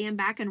kind of laying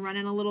back and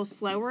running a little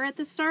slower at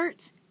the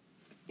start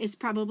is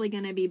probably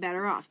going to be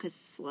better off, because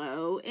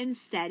slow and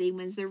steady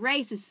wins the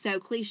race is so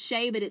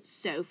cliche, but it's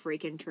so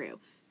freaking true.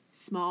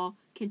 Small,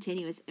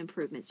 continuous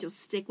improvements. You'll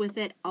stick with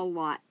it a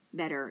lot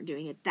better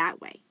doing it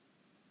that way.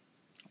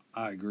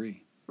 I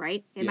agree.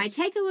 Right? It might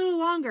take a little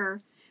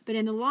longer, but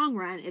in the long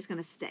run, it's going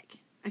to stick.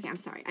 Okay, I'm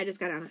sorry. I just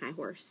got on a high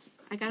horse.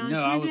 I got on a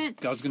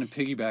tangent. I was going to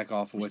piggyback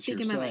off of what you're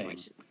saying.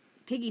 Language.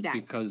 Piggyback.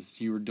 Because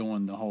you were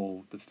doing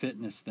the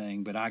fitness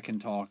thing, but I can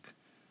talk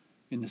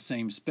in the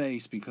same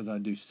space because I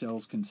do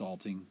sales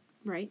consulting,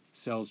 right?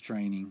 Sales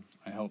training.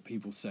 I help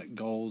people set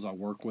goals. I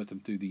work with them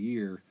through the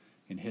year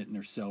in hitting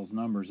their sales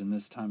numbers. And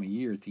this time of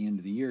year, at the end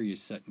of the year, you're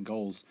setting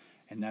goals,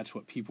 and that's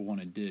what people want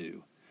to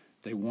do.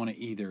 They want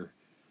to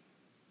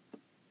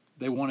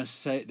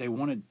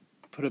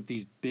put up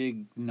these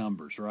big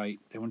numbers, right?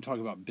 They want to talk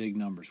about big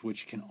numbers,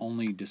 which can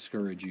only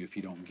discourage you if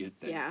you don't get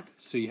there. Yeah.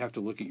 So you have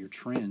to look at your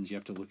trends. You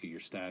have to look at your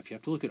staff. You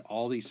have to look at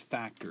all these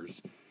factors.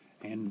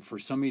 And for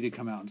somebody to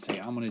come out and say,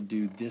 I'm going to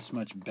do this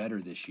much better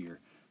this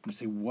year, I'm going to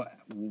say,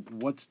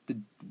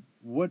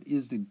 what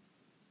is the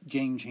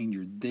game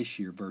changer this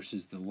year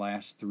versus the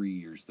last 3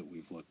 years that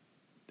we've looked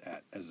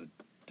at as a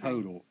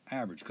total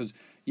average? Because,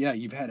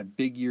 you've had a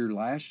big year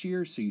last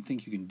year, so you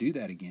think you can do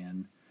that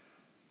again,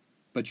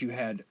 but you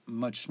had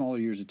much smaller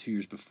years of 2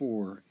 years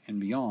before and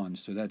beyond,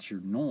 so that's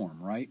your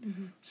norm, right?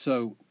 Mm-hmm.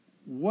 So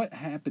what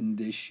happened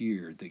this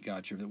year that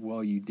got you,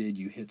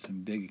 you hit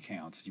some big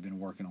accounts that you've been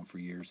working on for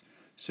years,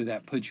 so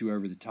that put you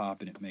over the top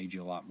and it made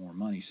you a lot more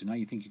money. So now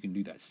you think you can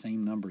do that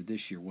same number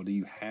this year. Well, do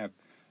you have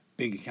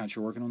big accounts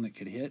you're working on that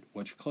could hit?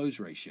 What's your close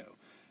ratio?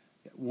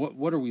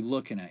 What are we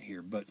looking at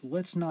here? But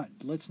let's not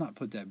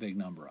put that big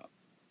number up,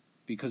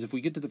 because if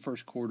we get to the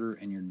first quarter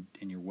and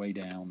you're way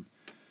down,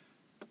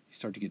 you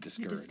start to get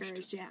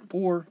discouraged. Yeah.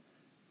 Or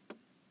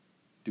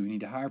do we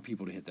need to hire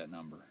people to hit that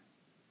number?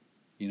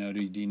 Do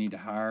you need to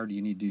hire? Do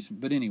you need to do some?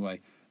 But anyway,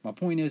 My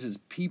point is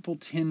people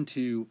tend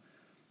to,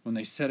 when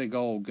they set a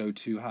goal, go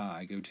too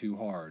high, go too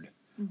hard.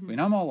 I mean,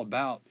 I'm all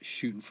about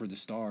shooting for the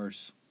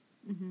stars.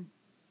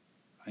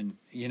 And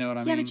you know what I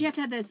mean? Yeah, but you have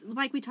to have those,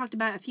 like we talked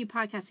about a few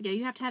podcasts ago,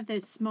 you have to have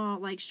those small,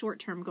 like,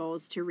 short-term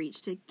goals to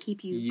reach to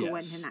keep you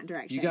going in that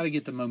direction. You got to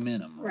get the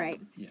momentum.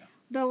 Right. Yeah.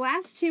 The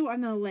last two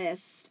on the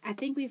list, I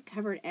think we've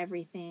covered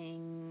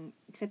everything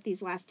except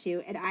these last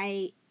two. And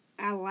I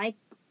like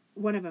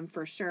one of them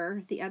for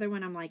sure. The other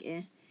one I'm like,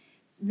 eh.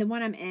 The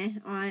one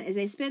I'm on is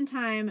they spend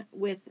time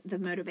with the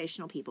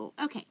motivational people.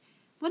 Okay,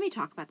 let me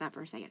talk about that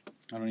for a second.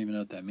 I don't even know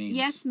what that means.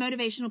 Yes,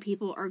 motivational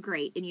people are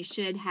great, and you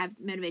should have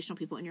motivational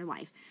people in your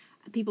life.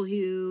 People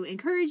who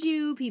encourage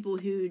you, people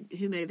who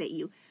motivate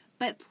you.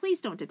 But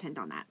please don't depend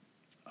on that.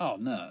 Oh,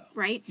 no.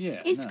 Right?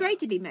 Yeah. It's great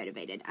to be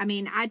motivated. I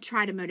mean, I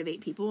try to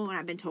motivate people, and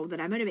I've been told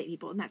that I motivate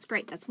people, and that's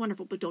great. That's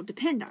wonderful, but don't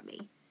depend on me.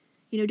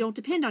 You know, don't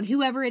depend on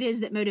whoever it is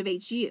that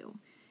motivates you.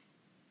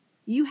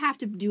 You have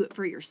to do it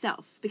for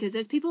yourself, because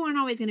those people aren't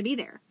always going to be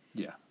there.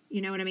 Yeah.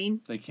 You know what I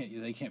mean? They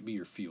can't be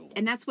your fuel.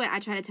 And that's what I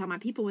try to tell my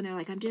people when they're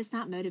like, I'm just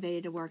not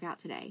motivated to work out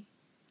today.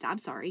 I'm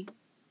sorry.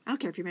 I don't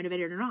care if you're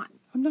motivated or not.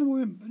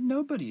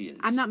 Nobody is.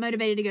 I'm not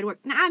motivated to go to work.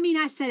 Now, I mean,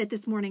 I said it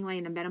this morning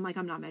laying in bed. I'm like,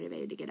 I'm not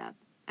motivated to get up.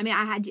 I mean,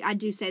 I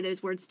do say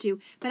those words too,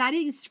 but I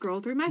didn't scroll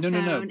through my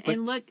phone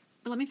and look.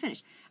 But let me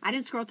finish. I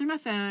didn't scroll through my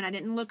phone. I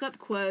didn't look up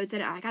quotes.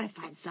 I got to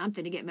find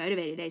something to get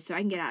motivated today so I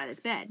can get out of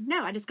this bed.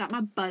 No, I just got my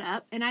butt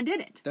up and I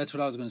did it. That's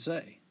what I was going to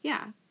say.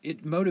 Yeah.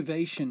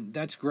 Motivation,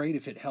 that's great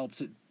if it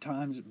helps at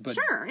times, but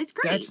sure, it's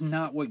great. That's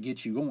not what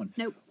gets you going.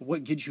 Nope.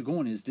 What gets you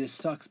going is this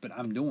sucks, but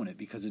I'm doing it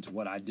because it's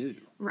what I do.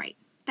 Right.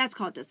 That's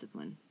called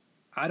discipline.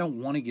 I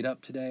don't want to get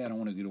up today. I don't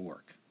want to go to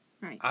work.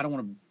 Right. I don't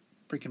want to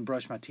freaking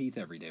brush my teeth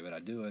every day, but I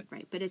do it.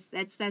 Right. But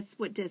that's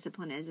what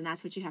discipline is, and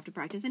that's what you have to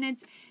practice. And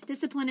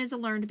discipline is a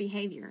learned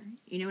behavior.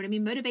 You know what I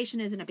mean?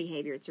 Motivation isn't a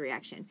behavior; it's a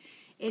reaction.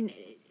 And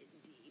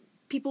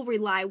people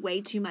rely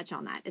way too much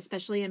on that,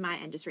 especially in my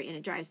industry, and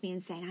it drives me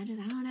insane. I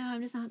don't know.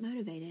 I'm just not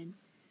motivated.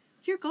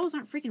 Your goals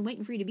aren't freaking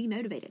waiting for you to be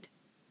motivated.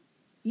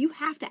 You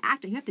have to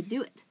act, and you have to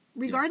do it,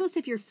 regardless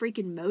if you're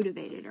freaking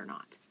motivated or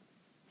not.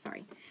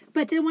 Sorry.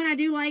 But the one I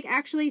do like,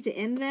 actually, to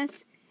end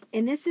this,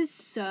 and this is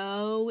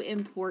so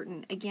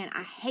important. Again,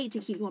 I hate to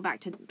keep going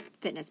back to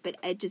fitness, but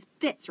it just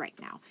fits right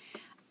now,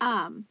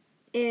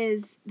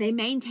 is they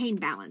maintain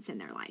balance in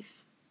their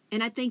life.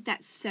 And I think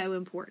that's so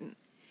important.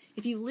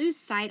 If you lose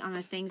sight on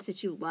the things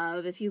that you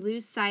love, if you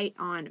lose sight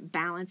on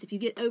balance, if you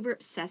get over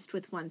obsessed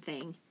with one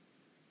thing,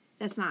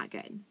 that's not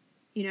good.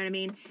 You know what I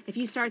mean? If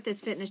you start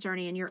this fitness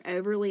journey and you're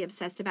overly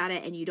obsessed about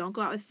it and you don't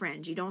go out with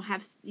friends, you don't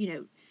have,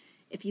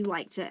 if you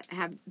like to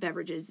have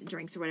beverages,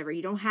 drinks, or whatever,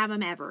 you don't have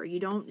them ever. You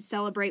don't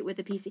celebrate with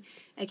a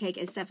cake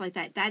and stuff like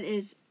that.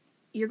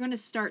 You're going to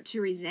start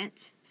to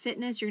resent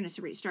fitness. You're going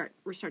to start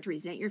to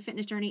resent your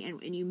fitness journey,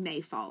 and you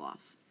may fall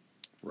off.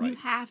 Right. You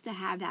have to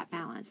have that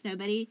balance.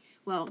 Maybe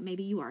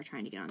you are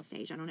trying to get on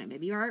stage. I don't know.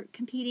 Maybe you are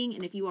competing,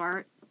 and if you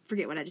are,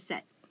 forget what I just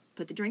said.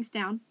 Put the drinks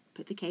down.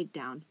 Put the cake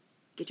down.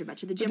 Get your butt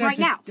to the gym right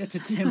now. That's a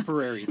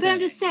temporary thing. But I'm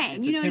just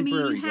saying, you know what I mean?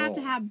 You have goal.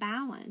 to have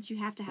balance. You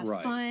have to have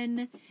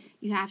fun.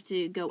 You have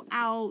to go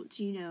out.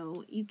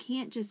 You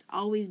can't just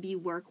always be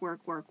work.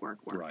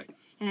 Right.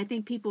 And I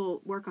think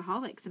people,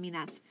 workaholics,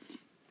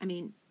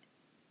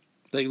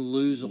 they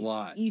lose a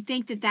lot. You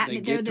think that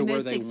they're the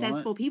most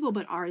successful people,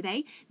 but are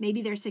they?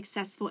 Maybe they're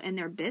successful in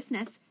their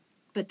business,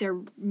 but they're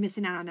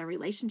missing out on their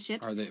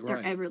relationships. Are they? They're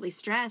Right. overly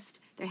stressed.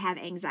 They have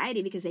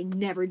anxiety because they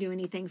never do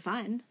anything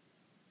fun.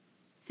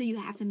 So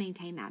you have to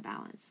maintain that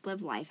balance.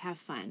 Live life. Have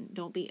fun.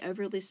 Don't be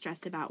overly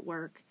stressed about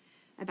work,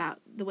 about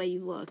the way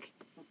you look.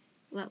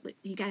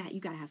 You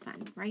gotta have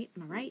fun, right?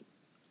 Am I right?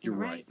 You're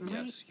right.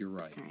 Yes, you're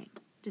right. All right.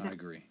 I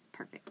agree.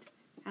 Perfect.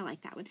 I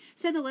like that one.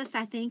 So the list,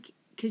 I think,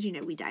 because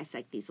we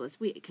dissect these lists.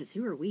 Because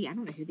who are we? I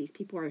don't know who these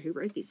people are who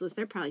wrote these lists.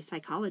 They're probably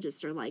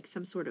psychologists or like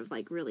some sort of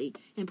like really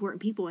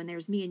important people. And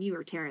there's me and you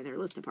are tearing their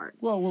list apart.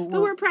 Well,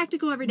 we're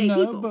practical everyday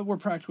people. No, but we're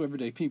practical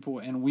everyday people,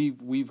 and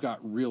we've got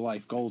real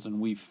life goals, and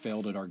we've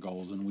failed at our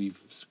goals, and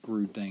we've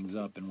screwed things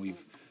up, and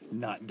we've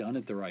not done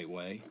it the right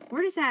way.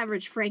 We're just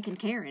average Frank and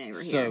Karen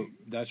over here. So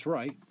that's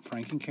right,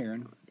 Frank and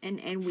Karen. And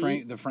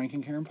the Frank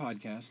and Karen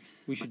podcast.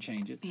 We should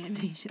change it. And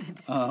we should.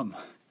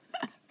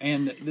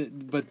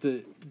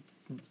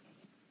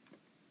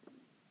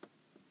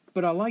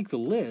 But I like the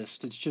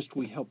list. It's just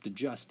we helped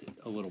adjust it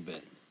a little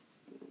bit.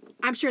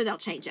 I'm sure they'll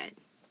change it.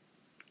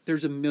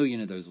 There's a million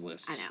of those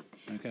lists. I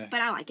know. Okay. But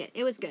I like it.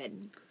 It was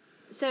good.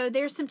 So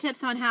there's some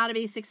tips on how to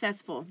be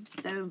successful.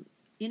 So,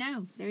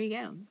 there you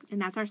go.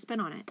 And that's our spin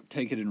on it.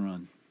 Take it and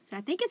run. So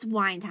I think it's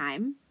wine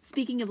time.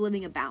 Speaking of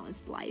living a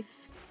balanced life.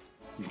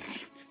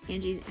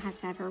 Angie has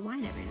to have her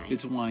wine every night.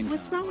 It's wine time.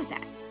 What's wrong with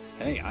that?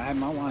 Hey, I have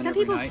my wine every night. Some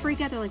people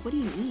freak out. They're like, what do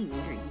you mean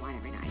you drink wine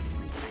every night?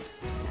 I'm like, did I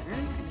stutter?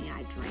 I mean,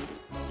 I drank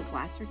a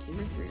glass or two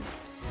or three.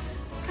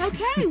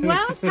 Okay,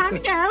 well, it's time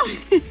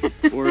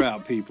to go. We're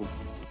out, people.